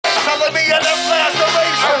telling me you left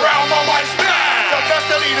laceration around my wife's neck. The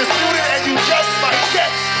destiny disputed, and you just might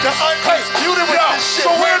get the undisputed with this shit.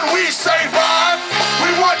 So when we say vibe,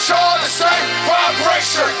 we want y'all to say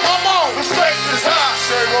vibration. Come on, the stakes is high.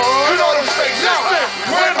 Say what? You know the stakes is high.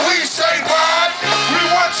 When we say vibe, we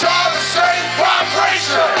want y'all to say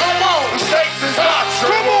vibration. Come on, the stakes is high.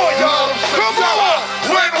 Come on, y'all. Come on.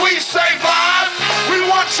 When we say vibe, we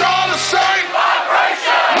want y'all to say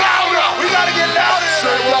vibration. Louder. We gotta get louder.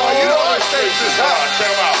 Say what? You know the stakes is high.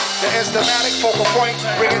 Check them out. The instamatic focal point,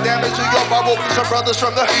 bringing damage to your bubble. We some brothers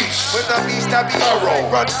from the east. With the beast that be arrow.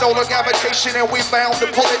 Run solar gravitation and we bound to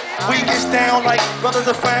pull it. We get down like brothers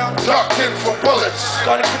are found. Ducking for bullets.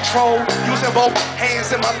 Gun control, using both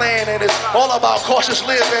hands in my land. And it's all about cautious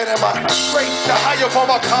living. And my straight the higher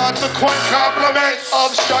form of consequence. Compliments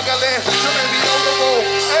Of struggling to be notable.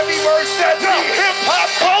 Every word said to be hip-hop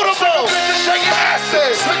quotable. bitches shaking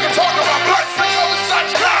asses. Sick of talking about blood, sick of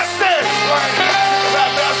such constant.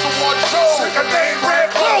 Rap master one show. Sick of name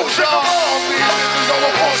brand closure. All these bitches on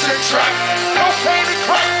a bullshit track. No pain and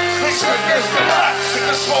crack. They sick as the rap. Sick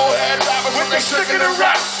of small head rappers when they sick of the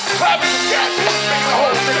raps. Clapping the cats. Making the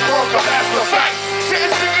whole thing work up after the fact.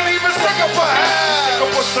 Getting sick and even sicker perhaps. Sick of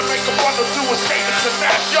what's to make a bundle do a statement to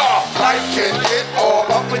match y'all. Life can get all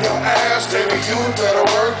up in your ass. Baby, you better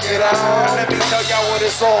work it out. Let me tell y'all what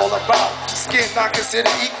it's all about. Skin not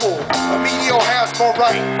considered equal. A medial has more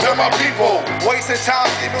right. They're my people. Wasting time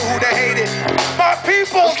giving who they hated. My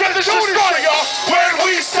people. Let's get this shit started, y'all. When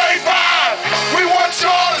we say vibe, we want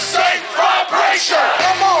y'all to say vibration.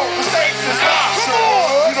 Come on. The stakes is high. Come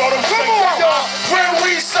on. You know them stakes is high. When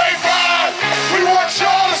we say vibe, we want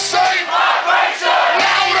y'all to say vibration.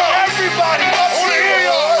 Louder. Everybody up here,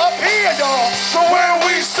 y'all. Up here, y'all. So when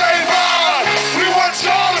we say vibe, we want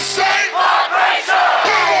y'all to say vibration.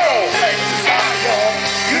 Come on. Stakes is high, y'all.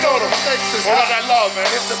 You know them stakes is All high. that love, man.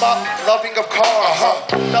 It's about loving of cars.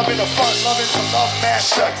 Loving the fun, loving to love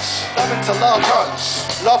mashups. Loving to love guns.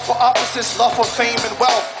 Love for opposites, love for fame and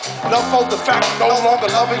wealth. Love for the fact of no longer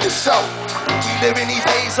loving yourself. We live in these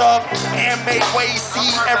days of handmade ways, see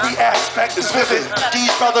every aspect is vivid.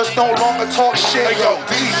 These brothers no longer talk shit. Hey yo,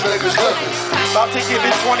 these niggas living. About to give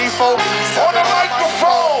it 24 On the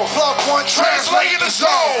microphone. Plug one, Translating the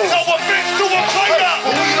zone. no offense to a player.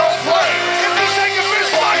 But we don't play. If you take a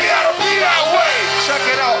bitch, why you gotta be that way? Check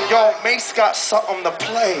it out, yo. Mace got something to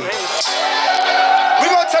play.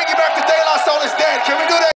 We're gonna take you back to De La Soul is dead. Can we do that?